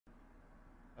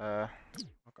Oh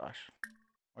gosh.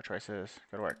 What choices?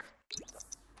 Go to work.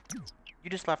 You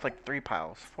just left like 3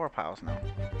 piles. 4 piles now.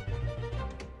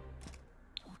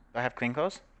 Do I have clean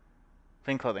clothes?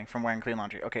 Clean clothing from wearing clean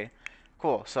laundry. Okay.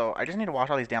 Cool. So I just need to wash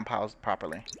all these damn piles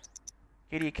properly.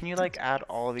 Katie, can you like add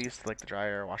all of these to like the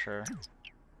dryer, washer?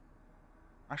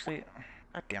 Actually,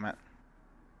 god damn it.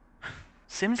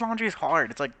 Sims laundry is hard.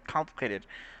 It's like complicated.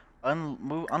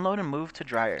 Unload and move to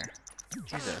dryer.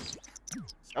 Jesus.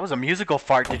 That was a musical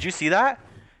fart. Did you see that?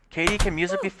 Katie can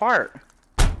musically fart.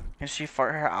 Can she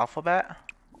fart her alphabet?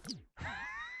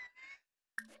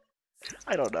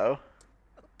 I don't know.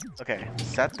 Okay,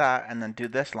 set that and then do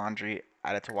this laundry,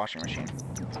 add it to washing machine.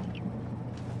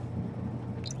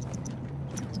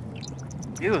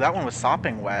 Ew, that one was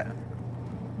sopping wet.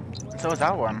 So is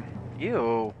that one.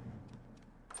 Ew.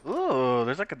 Ooh,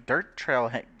 there's like a dirt trail.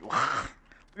 Look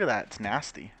at that, it's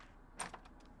nasty.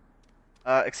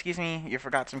 Excuse me, you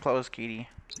forgot some clothes, Katie.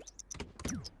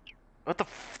 What the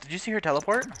f- Did you see her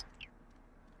teleport?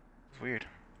 It's weird.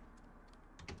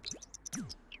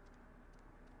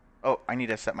 Oh, I need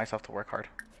to set myself to work hard.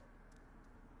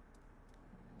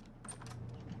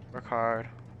 Work hard.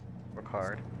 Work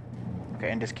hard.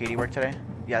 Okay, and does Katie work today?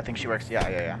 Yeah, I think she works.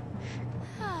 Yeah.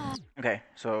 Okay,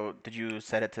 so did you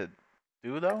set it to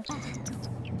do though?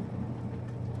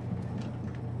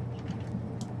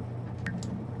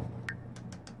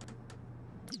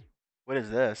 What is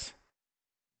this?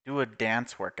 Do a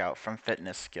dance workout from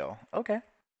fitness skill. Okay.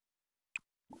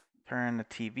 Turn the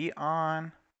TV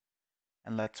on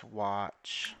and let's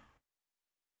watch.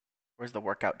 Where's the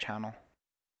workout channel?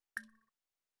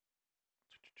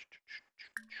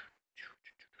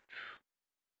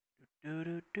 Do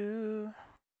do do.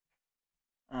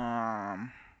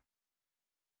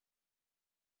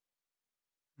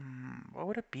 What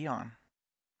would it be on?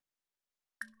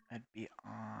 It'd be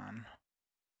on.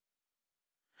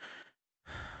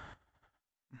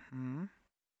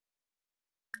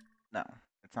 No,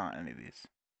 it's not any of these.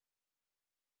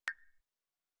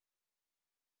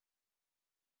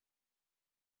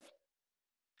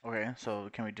 Okay, so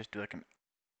can we just do like an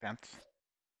dance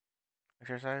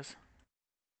exercise?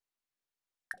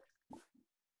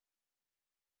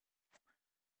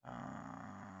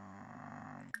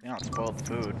 You know, spoiled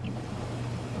food.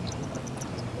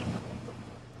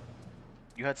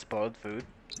 You had spoiled food?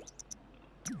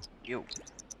 Ew.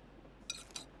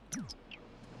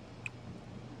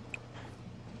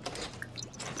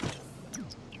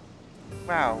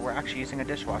 Wow, we're actually using a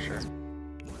dishwasher.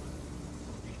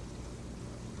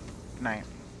 Good night.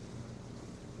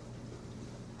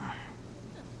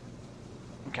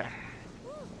 Okay.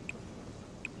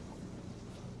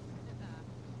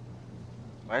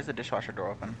 Why is the dishwasher door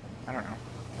open? I don't know.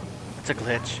 It's a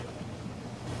glitch.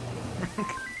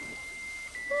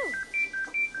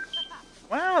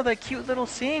 Wow, that cute little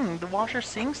sing. The washer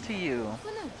sings to you.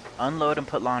 Unload and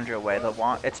put laundry away.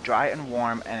 It's dry and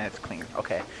warm and it's clean.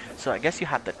 Okay, so I guess you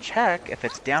have to check if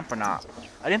it's damp or not.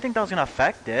 I didn't think that was gonna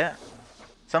affect it.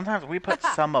 Sometimes we put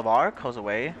some of our clothes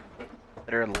away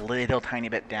that are a little tiny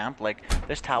bit damp. Like,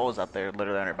 there's towels out there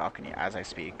literally on our balcony as I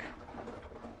speak.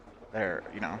 They're,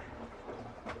 you know,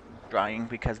 drying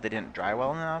because they didn't dry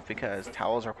well enough, because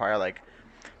towels require like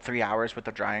 3 hours with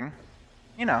the drying.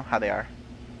 You know how they are.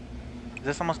 Is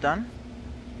this almost done?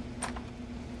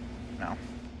 No.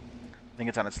 I think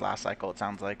it's on its last cycle, it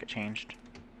sounds like. It changed.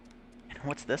 And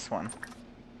what's this one?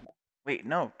 Wait,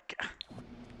 no.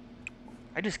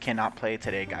 I just cannot play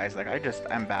today, guys. Like,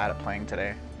 I'm bad at playing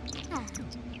today.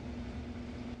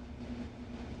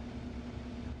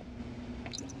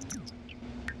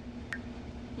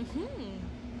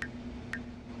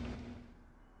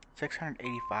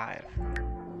 $685.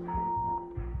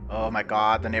 Oh my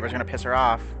god, the neighbor's gonna piss her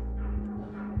off.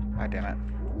 God damn it.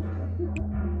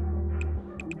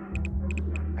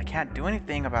 I can't do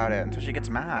anything about it until she gets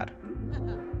mad.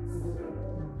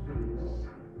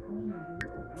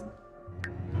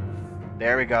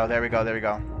 There we go, there we go, there we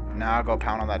go. Now I'll go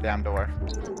pound on that damn door.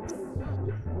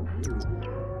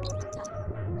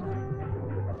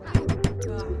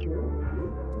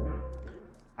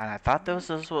 And I thought this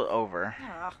was over.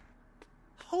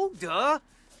 Hold up.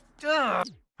 Duh.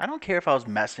 I don't care if I was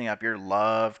messing up your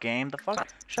love game. The fuck?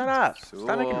 Shut up.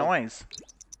 Stop making noise.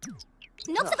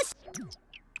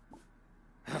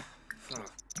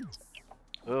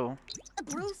 Ooh.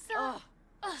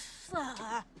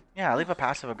 Yeah, leave a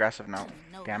passive-aggressive note.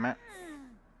 Damn it.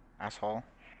 Asshole.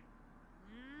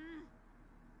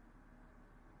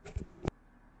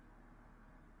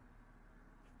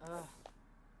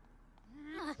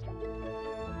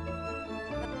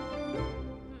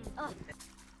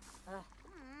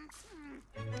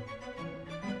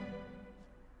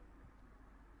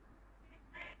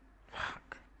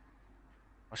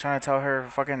 was trying to tell her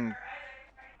fucking...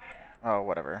 Oh,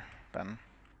 whatever. Then.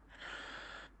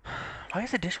 Why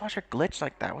is the dishwasher glitched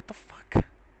like that? What the fuck?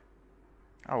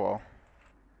 Oh, well.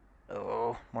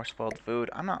 Oh, more spoiled food.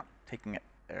 I'm not taking it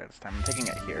there this time. I'm taking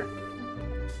it here.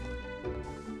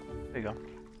 There you go.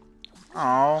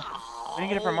 Oh, we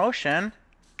didn't get a promotion.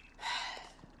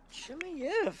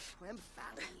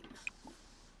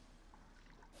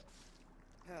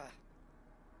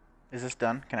 Is this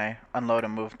done? Can I unload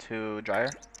and move to dryer?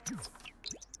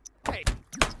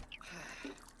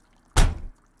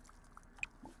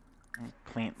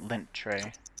 Clean lint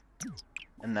tray.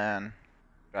 And then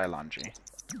dry laundry.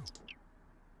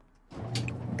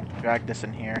 Drag this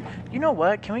in here. You know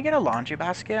what? Can we get a laundry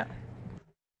basket?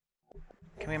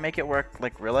 Can we make it work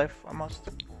like real life almost?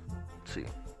 Let's see.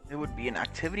 It would be in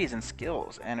activities and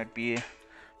skills, and it'd be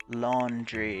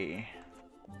laundry.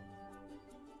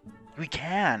 We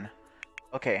can.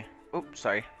 Okay. Oops,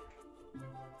 sorry.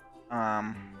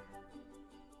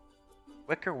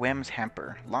 Wicker Whims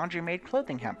hamper, laundry made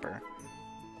clothing hamper,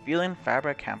 feeling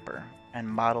fabric hamper, and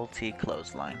Model T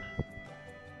clothesline.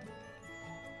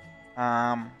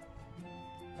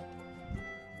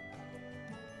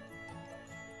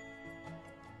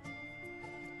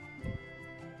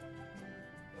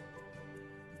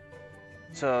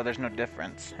 So there's no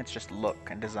difference. It's just look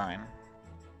and design.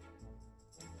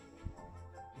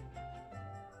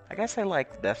 I guess I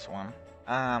like this one.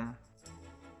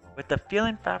 With the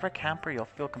feeling fabric hamper, you'll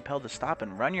feel compelled to stop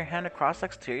and run your hand across the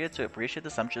exterior to appreciate the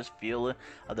sumptuous feel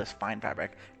of this fine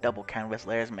fabric. Double canvas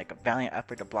layers make a valiant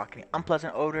effort to block any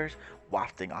unpleasant odors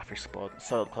wafting off your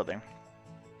soiled clothing.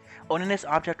 Owning this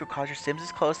object will cause your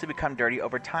Sims' clothes to become dirty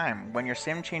over time when your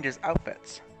Sim changes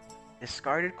outfits.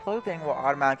 Discarded clothing will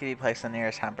automatically be placed in the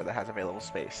nearest hamper that has available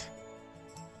space.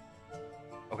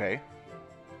 Okay.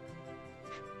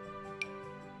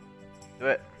 Do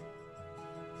it.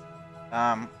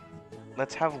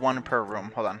 Let's have one per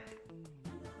room. Hold on.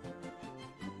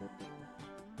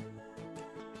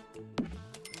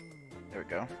 There we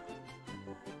go.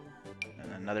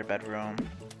 And another bedroom.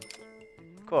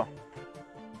 Cool.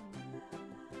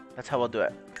 That's how we'll do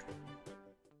it.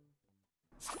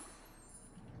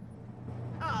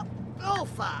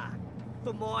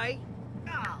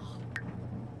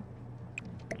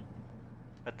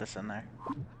 Put this in there.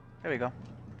 There we go.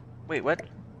 Wait, what?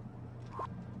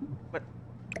 What?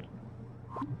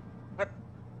 What?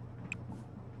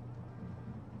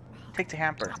 Take the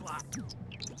hamper.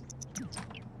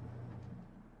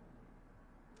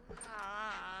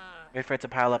 Wait for it to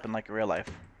pile up in like real life.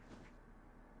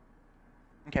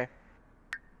 Okay.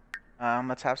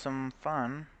 Let's have some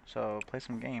fun. So play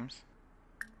some games.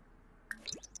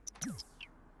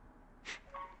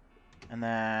 And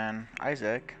then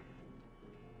Isaac,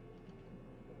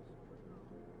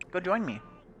 go join me.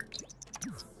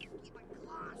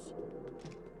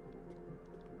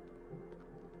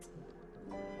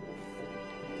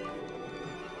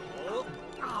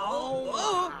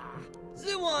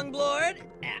 Lord.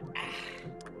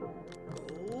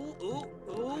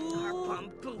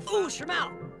 Ooh, Shemel.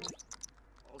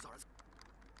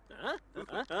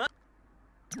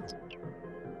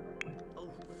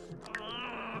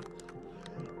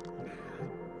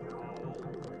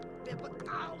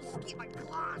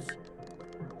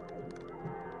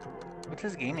 What's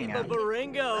his gaming at?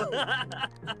 Baringo.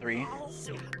 3.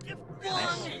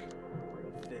 Nice.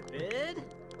 Vivid.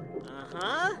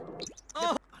 Oh.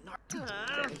 Oh.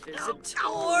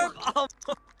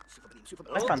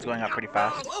 My fun's going up pretty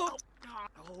fast.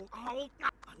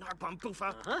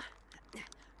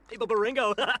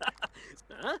 Baringo.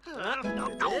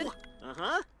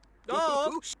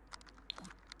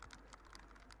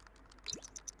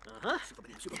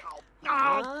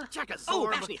 Check us.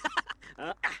 Oh,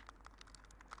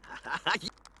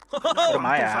 What am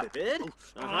I at?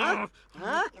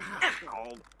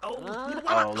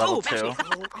 Oh, level 2.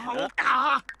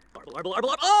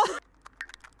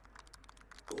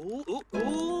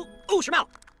 Ooh, Shemel.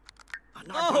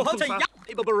 Oh, I'll tell you,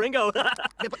 Baringo.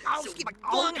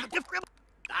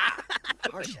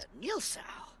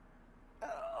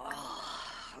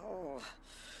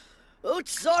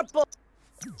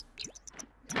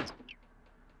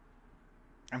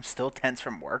 I'm still tense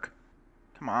from work.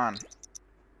 Come on.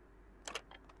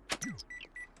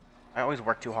 I always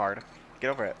work too hard. Get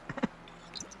over it.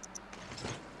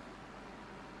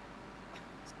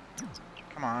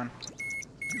 Come on.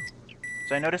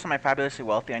 So I noticed on my Fabulously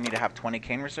Wealthy I need to have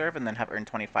 20k in reserve and then have earned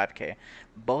 25k.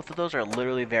 Both of those are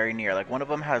literally very near. Like one of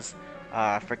them has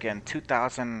freaking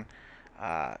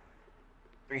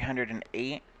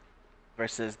 2,308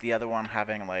 versus the other one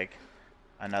having like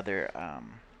another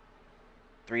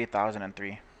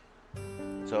 3,003.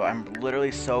 So I'm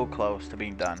literally so close to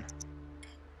being done.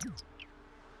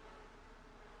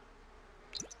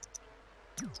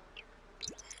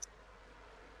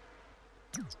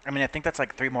 I mean, I think that's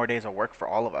like 3 more days of work for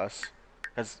all of us.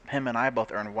 Because him and I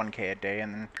both earn 1K a day,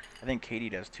 and then I think Katie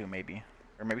does too, maybe.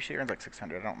 Or maybe she earns like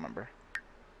 600, I don't remember.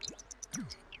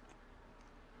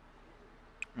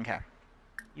 Okay.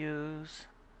 Use.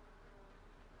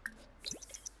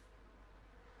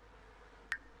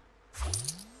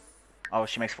 Oh,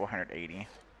 she makes 480.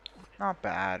 Not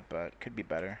bad, but could be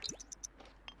better.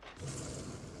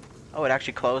 Oh, it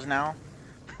actually closed now?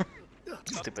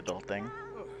 Stupid little thing.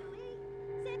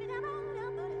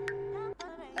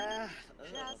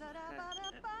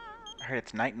 I heard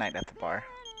it's night-night at the bar.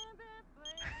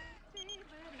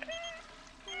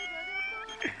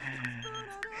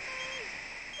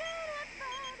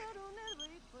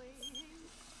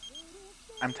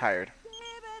 I'm tired.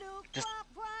 Just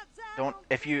don't,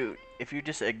 if you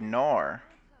just ignore,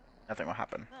 nothing will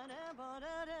happen.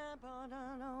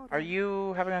 Are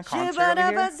you having a concert over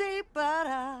here?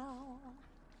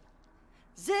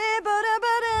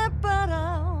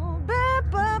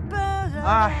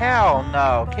 Ah, hell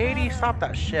no. Katie, stop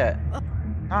that shit.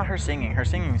 Not her singing. Her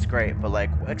singing's great, but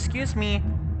like, excuse me,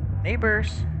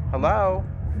 neighbors, hello?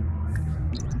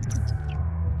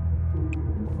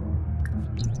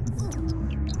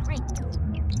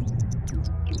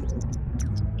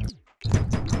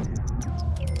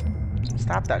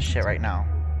 Stop that shit right now.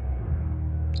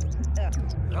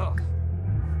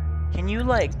 Can you,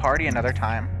 like, party another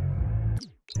time?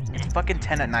 It's fucking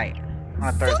 10 at night on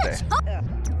a Thursday.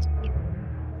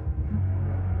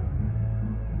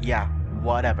 Yeah,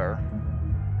 whatever.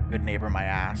 Good neighbor, my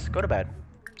ass. Go to bed.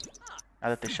 Now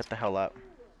that they shut the hell up.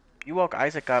 You woke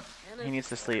Isaac up. He needs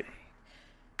to sleep.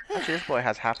 Actually, this boy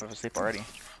has half of his sleep already.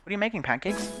 What are you making,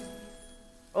 pancakes?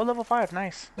 Oh, level 5,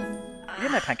 nice. You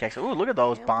get my pancakes. Ooh, look at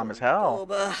those, bomb as hell.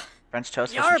 French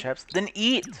toast, fish and chips. Then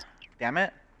eat! Damn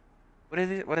it. What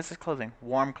is this clothing?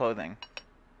 Warm clothing.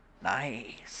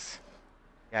 Nice.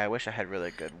 Yeah, I wish I had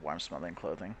really good warm smelling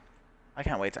clothing. I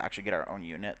can't wait to actually get our own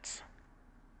units.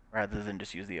 Rather than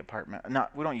just use the apartment. No,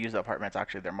 we don't use the apartments,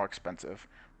 actually, they're more expensive.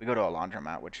 We go to a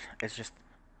laundromat, which is just...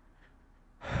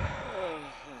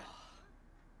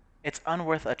 It's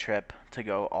unworth a trip to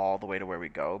go all the way to where we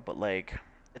go, but like,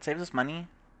 it saves us money.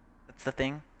 That's the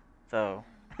thing. So,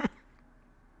 and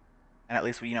at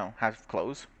least we, you know, have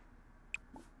clothes.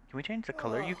 Can we change the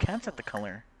color? You can set the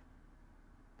color.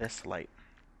 This light.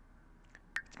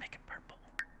 Let's make it purple.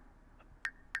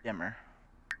 Dimmer.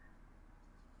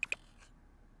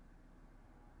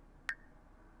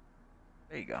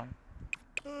 There you go.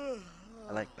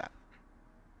 I like that.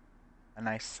 A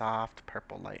nice soft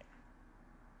purple light.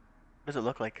 What does it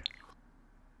look like?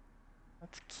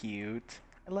 That's cute.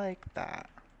 I like that.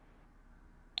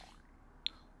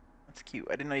 That's cute.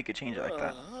 I didn't know you could change it like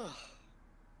that.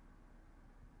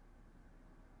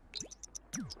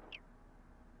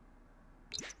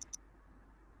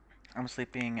 I'm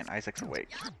sleeping and Isaac's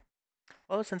awake.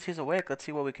 Well, since he's awake, let's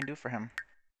see what we can do for him.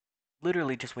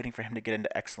 Literally just waiting for him to get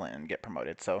into excellent and get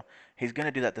promoted. So he's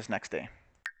gonna do that this next day.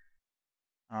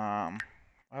 Why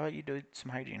don't you do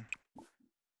some hygiene?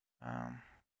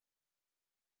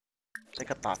 Take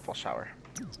a thoughtful shower.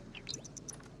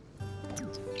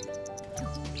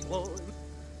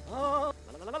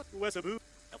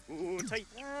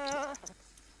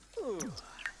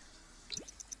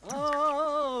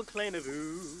 Oh, kleine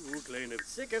Vu, kleine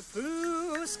sicke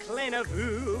Fuß, kleine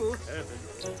Vu.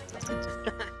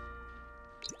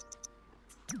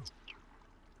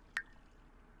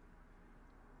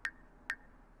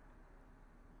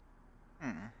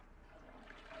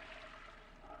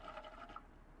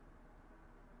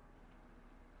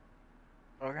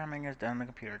 Programming is done on the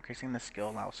computer. Increasing the skill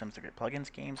allows Sims to create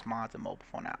plugins, games, mods, and mobile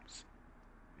phone apps.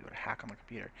 Be able to hack on the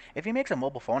computer. If he makes a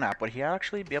mobile phone app, would he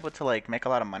actually be able to like make a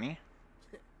lot of money?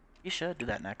 He should do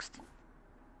that next.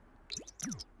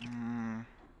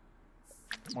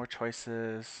 More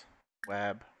choices.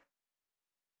 Web.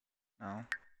 No.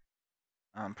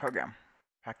 Program.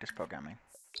 Practice programming.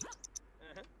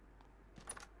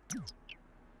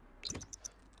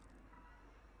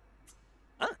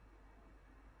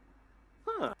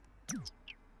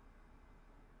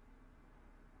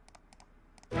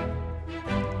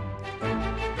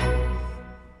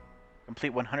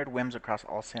 Complete 100 whims across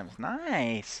all Sims.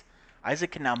 Nice!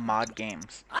 Isaac can now mod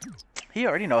games. He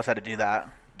already knows how to do that.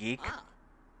 Geek.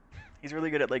 He's really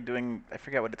good at like doing, I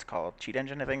forget what it's called. Cheat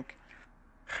engine, I think?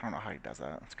 I don't know how he does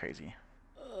that. That's crazy.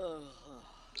 Oh,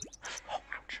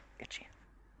 ouch. Itchy.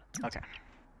 Okay.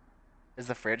 Is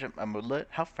the fridge a moodlet?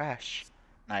 How fresh.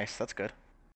 Nice, that's good.